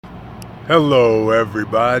Hello,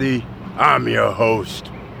 everybody. I'm your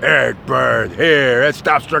host, Eric Bird, here at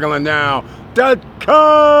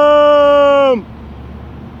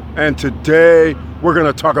StopStrugglingNow.com. And today, we're going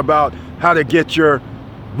to talk about how to get your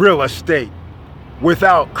real estate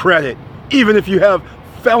without credit. Even if you have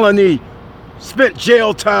felony, spent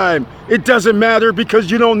jail time, it doesn't matter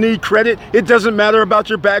because you don't need credit. It doesn't matter about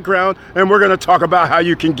your background. And we're going to talk about how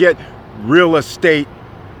you can get real estate.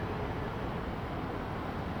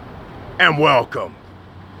 And welcome.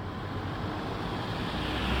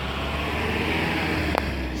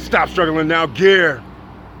 Stop Struggling Now gear.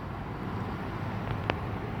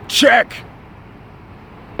 Check.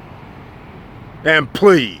 And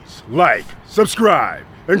please like, subscribe,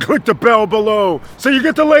 and click the bell below so you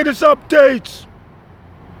get the latest updates.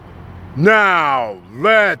 Now,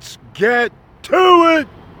 let's get to it.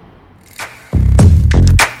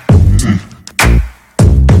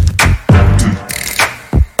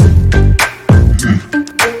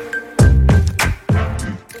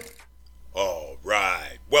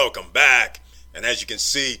 Welcome back, and as you can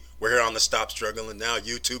see, we're here on the Stop Struggling Now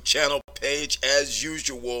YouTube channel page as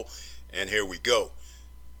usual, and here we go.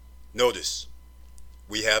 Notice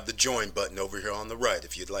we have the join button over here on the right.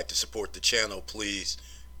 If you'd like to support the channel, please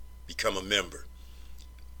become a member.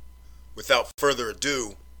 Without further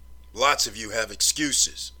ado, lots of you have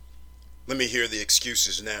excuses. Let me hear the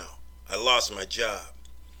excuses now. I lost my job.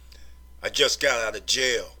 I just got out of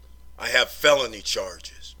jail. I have felony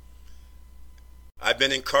charges. I've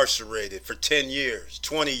been incarcerated for 10 years,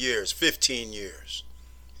 20 years, 15 years.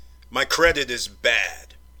 My credit is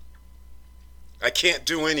bad. I can't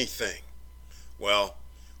do anything. Well,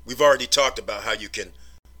 we've already talked about how you can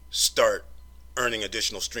start earning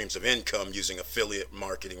additional streams of income using affiliate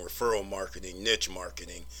marketing, referral marketing, niche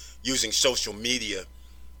marketing, using social media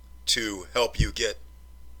to help you get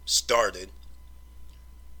started.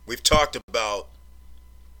 We've talked about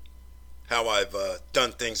how I've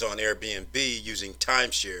done things on Airbnb using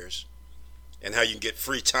timeshares and how you can get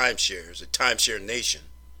free timeshares at Timeshare Nation.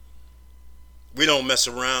 We don't mess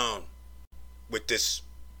around with this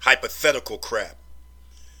hypothetical crap.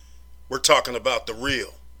 We're talking about the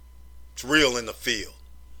real. It's real in the field.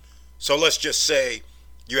 So let's just say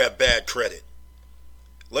you have bad credit.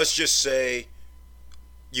 Let's just say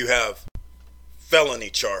you have felony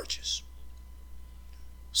charges.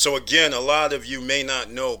 So again, a lot of you may not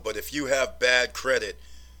know, but if you have bad credit,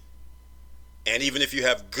 and even if you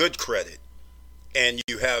have good credit, and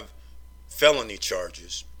you have felony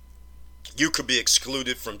charges, you could be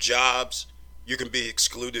excluded from jobs, you can be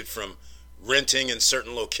excluded from renting in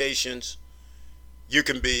certain locations, you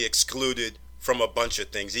can be excluded from a bunch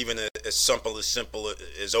of things, even as simple as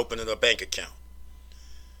opening a bank account.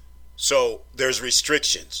 So there's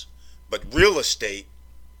restrictions, but real estate,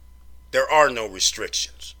 there are no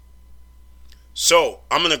restrictions. So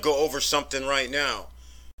I'm going to go over something right now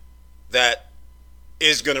that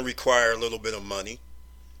is going to require a little bit of money.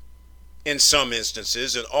 In some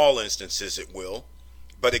instances, in all instances it will.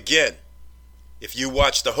 But again, if you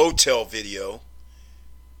watch the hotel video,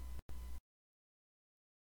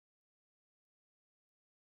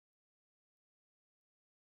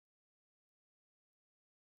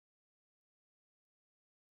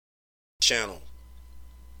 channel,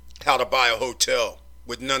 how to buy a hotel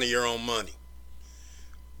with none of your own money.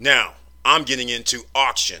 Now, I'm getting into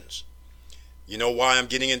auctions. You know why I'm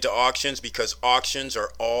getting into auctions? Because auctions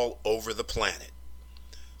are all over the planet.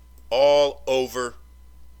 All over,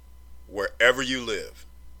 wherever you live,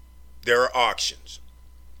 there are auctions.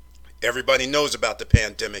 Everybody knows about the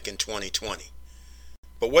pandemic in 2020.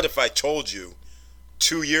 But what if I told you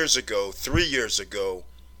 2 years ago, 3 years ago,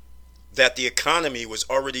 that the economy was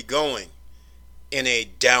already going in a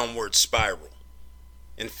downward spiral?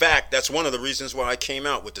 In fact, that's one of the reasons why I came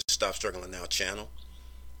out with the Stop Struggling Now channel.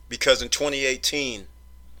 Because in 2018,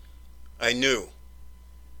 I knew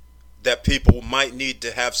that people might need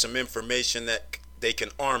to have some information that they can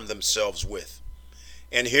arm themselves with.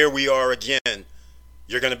 And here we are again.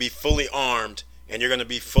 You're going to be fully armed and you're going to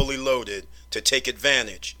be fully loaded to take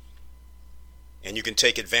advantage. And you can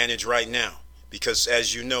take advantage right now. Because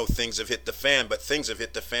as you know, things have hit the fan, but things have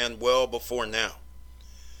hit the fan well before now.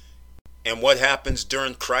 And what happens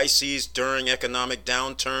during crises, during economic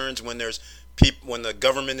downturns, when when the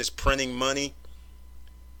government is printing money,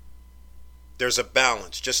 there's a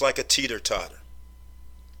balance, just like a teeter-totter.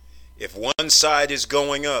 If one side is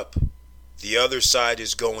going up, the other side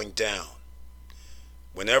is going down.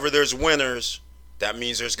 Whenever there's winners, that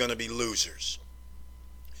means there's going to be losers.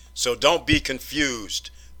 So don't be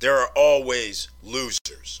confused. There are always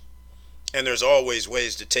losers. And there's always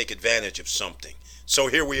ways to take advantage of something. So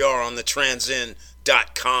here we are on the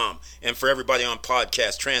And for everybody on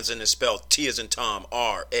podcast, Transin is spelled T as in Tom,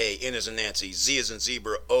 R, A, N as in Nancy, Z as in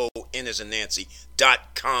Zebra, O, N as in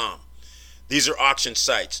Nancy.com. These are auction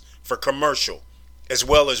sites for commercial as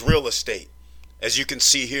well as real estate, as you can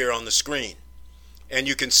see here on the screen. And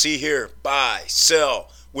you can see here, buy,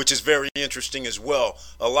 sell, which is very interesting as well.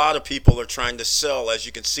 A lot of people are trying to sell, as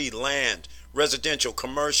you can see, land, residential,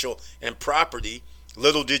 commercial, and property.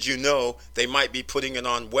 Little did you know, they might be putting it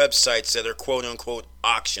on websites that are quote-unquote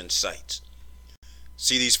auction sites.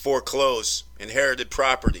 See these foreclosed, inherited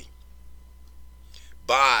property,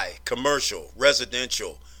 buy, commercial,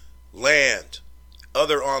 residential, land,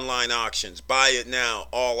 other online auctions, buy it now,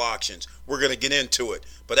 all auctions. We're going to get into it.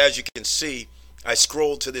 But as you can see, I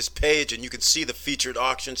scrolled to this page and you can see the featured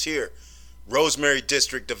auctions here. Rosemary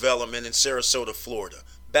District Development in Sarasota, Florida.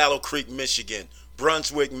 Battle Creek, Michigan.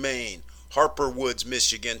 Brunswick, Maine. Harper Woods,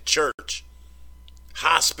 Michigan. Church.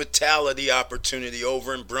 Hospitality opportunity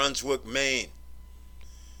over in Brunswick, Maine.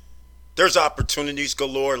 There's opportunities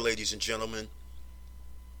galore, ladies and gentlemen.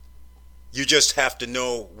 You just have to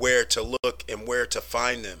know where to look and where to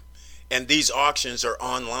find them. And these auctions are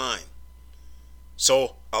online.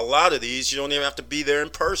 So a lot of these, you don't even have to be there in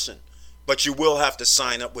person. But you will have to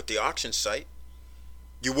sign up with the auction site.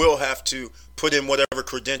 You will have to put in whatever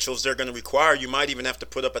credentials they're going to require. You might even have to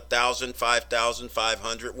put up $1,000, $5,000,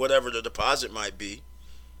 $500, whatever the deposit might be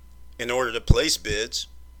in order to place bids.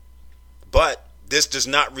 But this does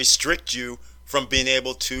not restrict you from being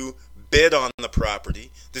able to bid on the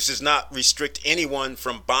property. This does not restrict anyone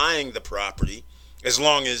from buying the property. As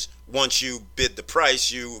long as once you bid the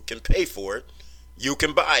price, you can pay for it, you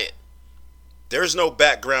can buy it. There's no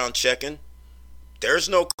background checking. There's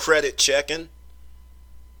no credit checking.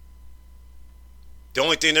 The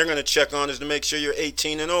only thing they're going to check on is to make sure you're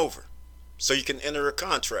 18 and over so you can enter a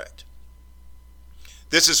contract.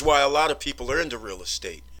 This is why a lot of people are into real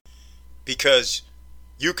estate, because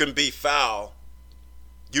you can be foul,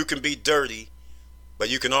 you can be dirty, but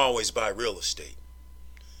you can always buy real estate.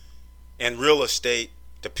 And real estate,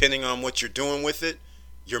 depending on what you're doing with it,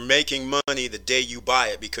 you're making money the day you buy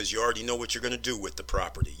it because you already know what you're going to do with the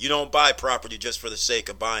property. You don't buy property just for the sake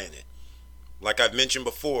of buying it. Like I've mentioned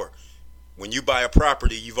before, when you buy a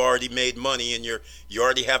property, you've already made money and you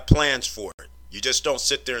already have plans for it. You just don't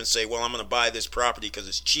sit there and say, well, I'm going to buy this property because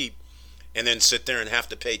it's cheap, and then sit there and have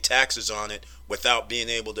to pay taxes on it without being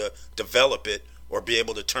able to develop it or be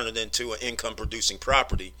able to turn it into an income producing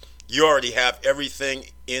property. You already have everything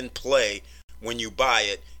in play when you buy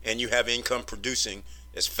it, and you have income producing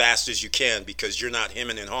as fast as you can because you're not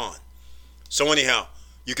hemming and hawing. So anyhow,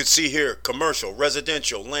 you can see here, commercial,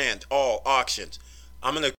 residential, land, all auctions.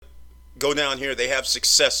 I'm going to go down here. They have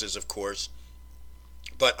successes, of course,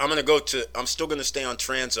 but I'm still going to stay on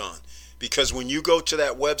Transon, because when you go to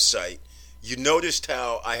that website, you noticed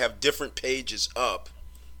how I have different pages up,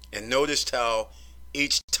 and noticed how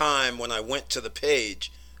each time when I went to the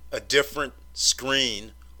page, a different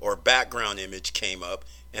screen or background image came up.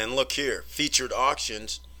 And look here, featured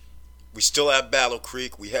auctions. We still have Battle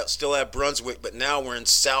Creek, still have Brunswick, but now we're in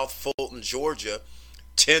South Fulton, Georgia.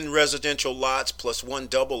 10 residential lots plus 1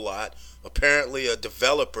 double lot. Apparently a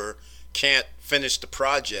developer can't finish the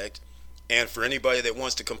project, and for anybody that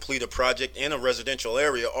wants to complete a project in a residential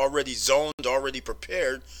area, already zoned, already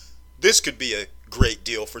prepared, this could be a great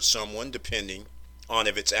deal for someone, depending on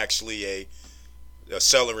if it's actually a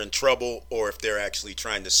seller in trouble or if they're actually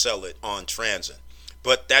trying to sell it on transit.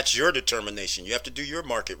 But that's your determination. You have to do your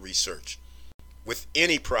market research. With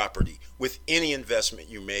any property, with any investment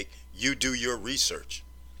you make, you do your research.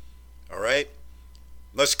 All right?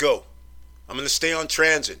 Let's go. I'm going to stay on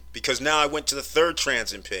transit because now I went to the third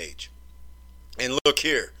transit page. And look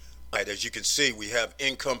here. As you can see, we have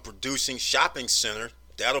income producing shopping center.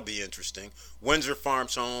 That'll be interesting. Windsor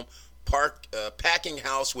Farms Home, packing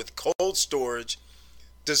house with cold storage.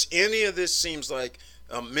 Does any of this seems like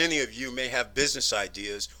many of you may have business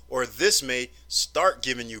ideas, or this may start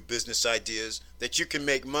giving you business ideas that you can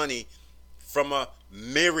make money from a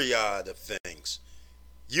myriad of things.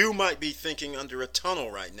 You might be thinking under a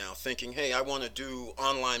tunnel right now, thinking, hey, I want to do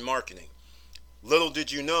online marketing. Little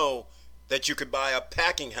did you know that you could buy a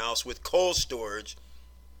packing house with cold storage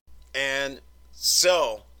and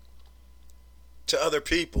sell to other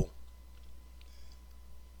people.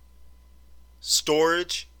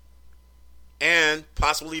 Storage, and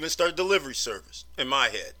possibly even start a delivery service. In my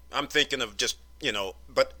head, I'm thinking of just,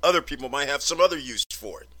 but other people might have some other use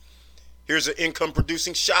for it. Here's an income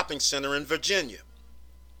producing shopping center in Virginia.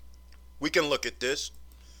 We can look at this.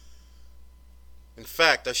 In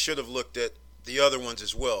fact, I should have looked at the other ones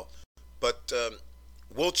as well. But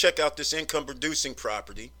we'll check out this income producing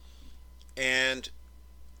property. And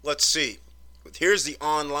let's see. Here's the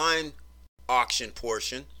online auction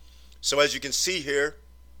portion. So as you can see here,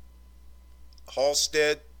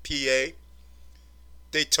 Halstead, PA,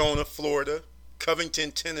 Daytona, Florida,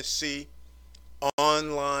 Covington, Tennessee,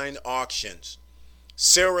 online auctions.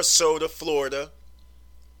 Sarasota, Florida,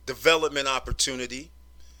 development opportunity.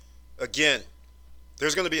 Again,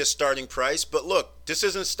 there's going to be a starting price, but look, this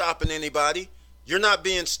isn't stopping anybody. You're not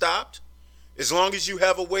being stopped. As long as you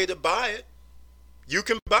have a way to buy it, you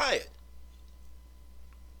can buy it.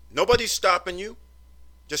 Nobody's stopping you,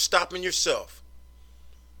 just stopping yourself.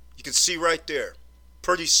 You can see right there,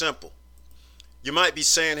 pretty simple. You might be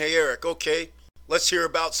saying, hey Eric, okay, let's hear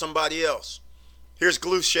about somebody else. Here's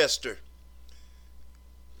Gloucester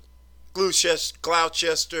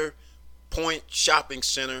Point Shopping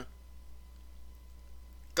Center,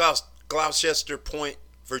 Gloucester Point,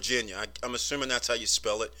 Virginia. I'm assuming that's how you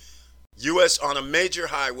spell it. U.S. on a major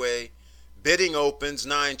highway. Bidding opens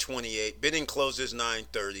 9:28. Bidding closes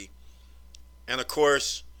 9:30. And of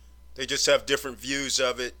course, they just have different views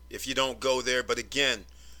of it if you don't go there. But again,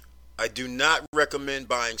 I do not recommend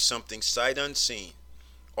buying something sight unseen.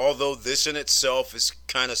 Although this in itself is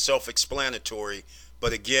kind of self-explanatory.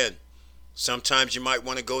 But again, sometimes you might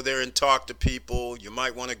want to go there and talk to people. You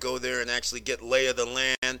might want to go there and actually get lay of the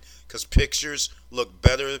land, because pictures look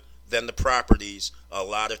better than the properties a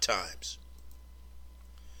lot of times.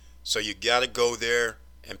 So you got to go there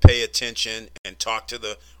and pay attention and talk to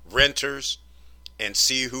the renters and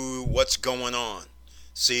see what's going on.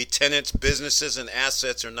 See, tenants, businesses, and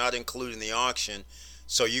assets are not included in the auction,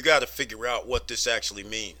 so you got to figure out what this actually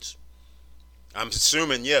means. I'm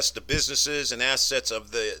assuming, yes, the businesses and assets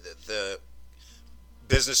of the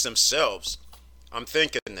business themselves, I'm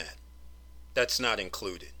thinking that's not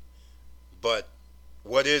included. But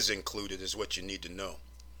what is included is what you need to know,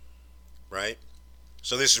 right?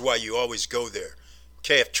 So this is why you always go there.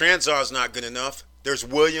 Okay, if Transar's not good enough, there's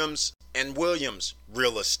Williams and Williams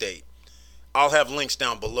Real Estate. I'll have links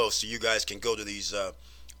down below so you guys can go to these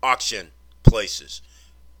auction places.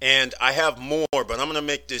 And I have more, but I'm going to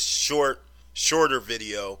make this shorter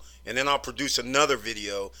video, and then I'll produce another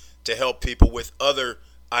video to help people with other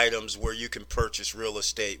items where you can purchase real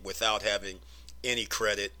estate without having any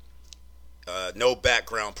credit, no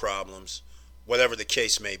background problems, whatever the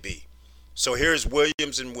case may be. So here's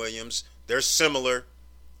Williams and Williams. They're similar.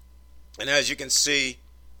 And as you can see,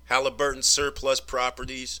 Halliburton Surplus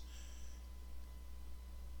Properties,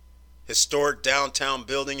 historic downtown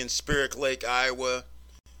building in Spirit Lake, Iowa,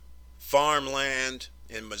 farmland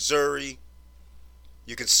in Missouri.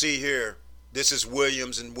 You can see here, this is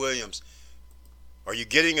Williams and Williams. Are you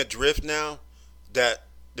getting a drift now? That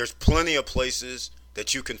there's plenty of places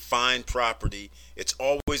that you can find property. It's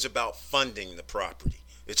always about funding the property.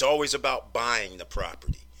 It's always about buying the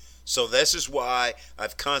property. So this is why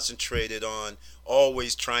I've concentrated on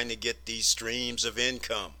always trying to get these streams of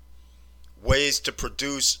income, ways to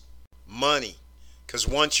produce money. Because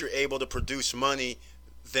once you're able to produce money,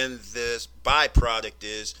 then the byproduct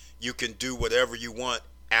is you can do whatever you want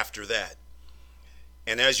after that.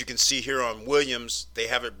 And as you can see here on Williams, they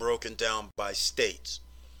have it broken down by states.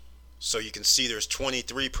 So you can see there's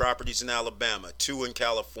 23 properties in Alabama, 2 in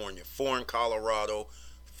California, 4 in Colorado,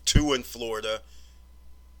 2 in Florida,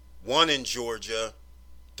 1 in Georgia,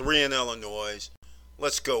 3 in Illinois.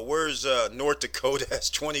 Let's go. Where's North Dakota? Has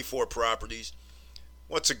 24 properties.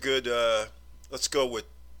 What's a good, I'll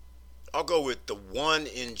go with the 1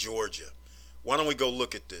 in Georgia. Why don't we go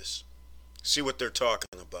look at this? See what they're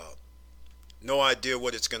talking about. No idea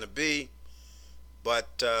what it's going to be,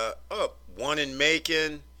 but 1 in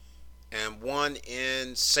Macon and 1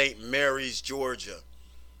 in St. Mary's, Georgia.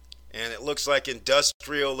 And it looks like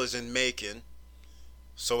industrial is in Macon.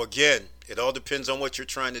 So again, it all depends on what you're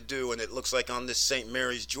trying to do. And it looks like on this St.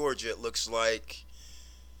 Mary's, Georgia, it looks like,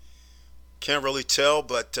 can't really tell,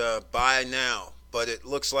 but buy now. But it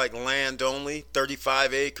looks like land only,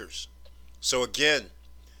 35 acres. So again,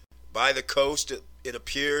 by the coast, it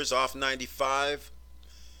appears off 95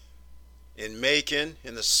 in Macon,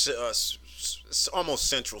 in the almost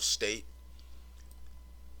central state,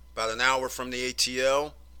 about an hour from the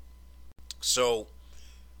ATL. So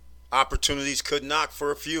opportunities could knock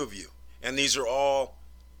for a few of you. And these are all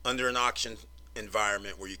under an auction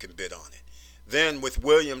environment where you can bid on it. Then with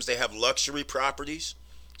Williams, they have luxury properties.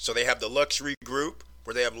 So they have the luxury group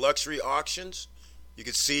where they have luxury auctions. You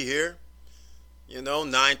can see here,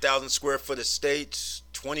 9,000 square foot estates,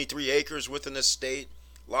 23 acres within the state,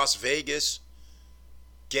 Las Vegas,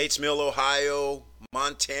 Gates Mill, Ohio,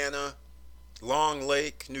 Montana, Long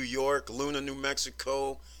Lake, New York, Luna, New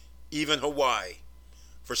Mexico, even Hawaii.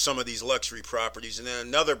 for some of these luxury properties. And then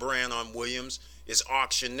another brand on Williams is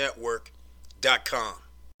auctionnetwork.com.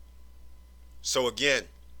 So again,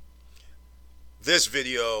 this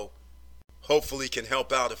video hopefully can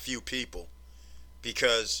help out a few people,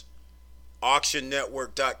 because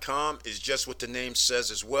auctionnetwork.com is just what the name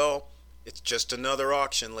says as well. It's just another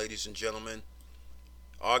auction, ladies and gentlemen.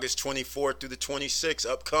 August 24th through the 26th,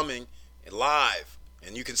 upcoming and live.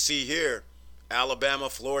 And you can see here, Alabama,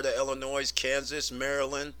 Florida, Illinois, Kansas,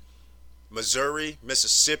 Maryland, Missouri,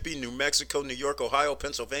 Mississippi, New Mexico, New York, Ohio,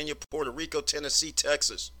 Pennsylvania, Puerto Rico, Tennessee,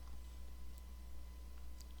 Texas.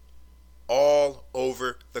 All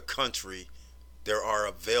over the country, there are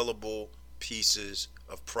available pieces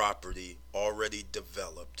of property already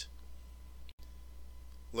developed.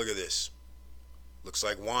 Look at this. Looks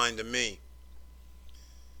like wine to me.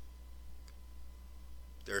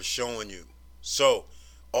 They're showing you. So,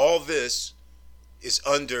 all this is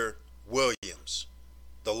under Williams.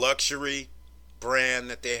 The luxury brand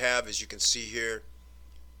that they have, as you can see here,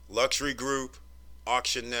 Luxury Group,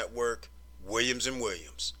 Auction Network, Williams &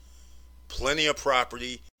 Williams. Plenty of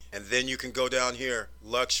property. And then you can go down here,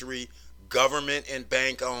 luxury, government and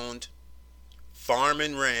bank owned, farm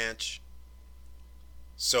and ranch.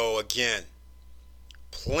 So again,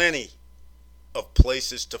 plenty of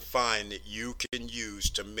places to find that you can use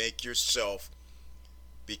to make yourself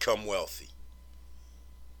become wealthy.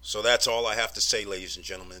 So that's all I have to say, ladies and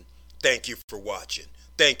gentlemen. Thank you for watching.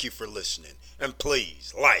 Thank you for listening. And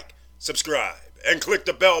please like, subscribe, and click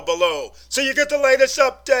the bell below so you get the latest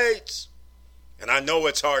updates. And I know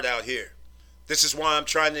it's hard out here. This is why I'm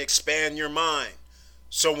trying to expand your mind.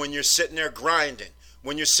 So when you're sitting there grinding,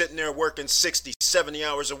 when you're sitting there working 60, 70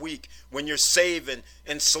 hours a week, when you're saving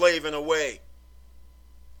and slaving away,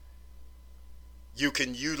 you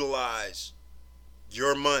can utilize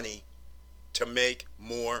your money to make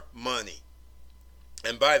more money.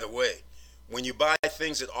 And by the way, when you buy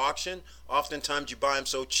things at auction, oftentimes you buy them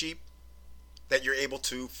so cheap that you're able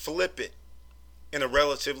to flip it in a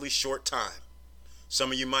relatively short time.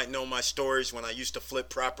 Some of you might know my stories when I used to flip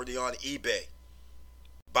property on eBay.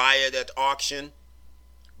 Buy it at auction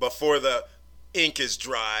before the ink is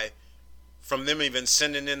dry. From them even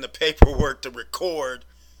sending in the paperwork to record,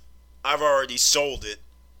 I've already sold it.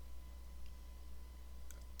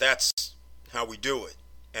 That's how we do it.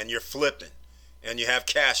 And you're flipping. And you have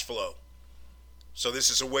cash flow. So this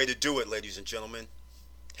is a way to do it, ladies and gentlemen.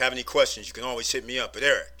 Have any questions, you can always hit me up at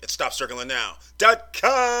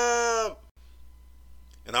eric@stopcirclingnow.com.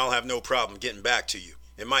 And I'll have no problem getting back to you.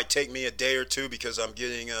 It might take me a day or two because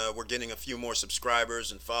we're getting a few more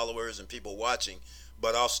subscribers and followers and people watching,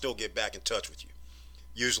 but I'll still get back in touch with you,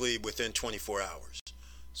 usually within 24 hours.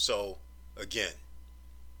 So, again,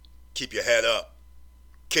 keep your head up,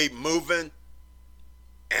 keep moving,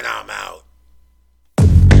 and I'm out.